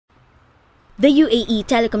The UAE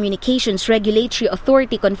Telecommunications Regulatory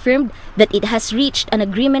Authority confirmed that it has reached an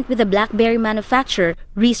agreement with the Blackberry manufacturer,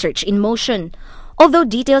 Research in Motion. Although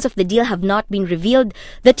details of the deal have not been revealed,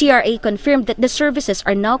 the TRA confirmed that the services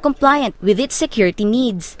are now compliant with its security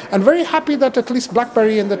needs. I'm very happy that at least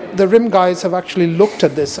Blackberry and the RIM guys have actually looked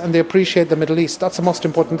at this and they appreciate the Middle East. That's the most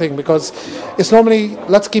important thing, because it's normally,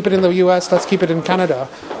 let's keep it in the US, let's keep it in Canada.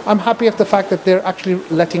 I'm happy of the fact that they're actually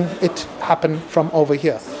letting it happen from over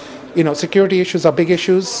here. You know, security issues are big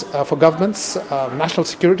issues for governments. National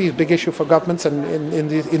security is a big issue for governments, and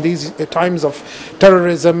in these times of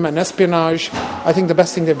terrorism and espionage, I think the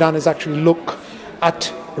best thing they've done is actually look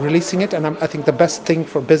at releasing it. And I think the best thing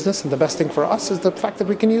for business and the best thing for us is the fact that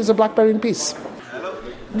we can use a BlackBerry in peace.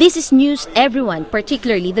 This is news everyone,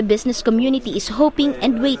 particularly the business community, is hoping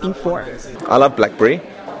and waiting for. I love BlackBerry.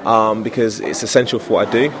 Because it's essential for what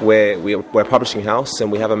I do. We're a publishing house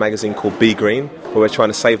and we have a magazine called Be Green where we're trying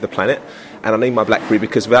to save the planet, and I need my BlackBerry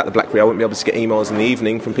because without the BlackBerry I wouldn't be able to get emails in the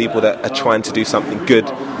evening from people that are trying to do something good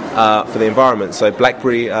for the environment. So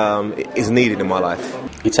BlackBerry is needed in my life.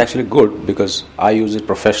 It's actually good because I use it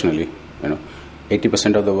professionally.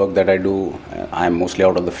 80% of the work that I do, I'm mostly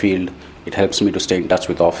out of the field. It helps me to stay in touch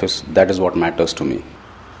with office. That is what matters to me.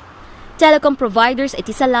 Telecom providers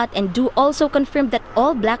Etisalat and Du also confirmed that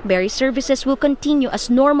all BlackBerry services will continue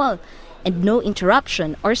as normal and no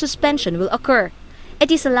interruption or suspension will occur.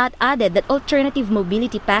 Etisalat added that alternative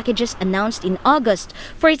mobility packages announced in August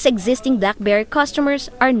for its existing BlackBerry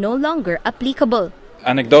customers are no longer applicable.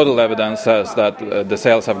 Anecdotal evidence says that the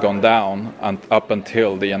sales have gone down up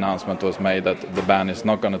until the announcement was made that the ban is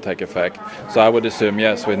not going to take effect. So I would assume,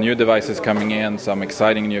 yes, with new devices coming in, some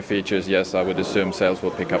exciting new features, yes, I would assume sales will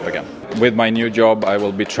pick up again. With my new job, I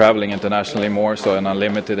will be traveling internationally more, so an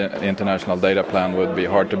unlimited international data plan would be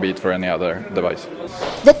hard to beat for any other device.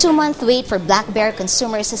 The 2-month wait for BlackBerry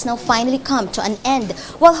consumers has now finally come to an end.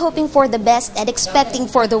 While hoping for the best and expecting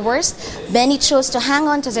for the worst, many chose to hang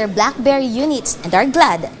on to their BlackBerry units and are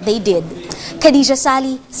glad they did. Khadijah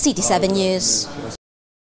Sali, City 7 News.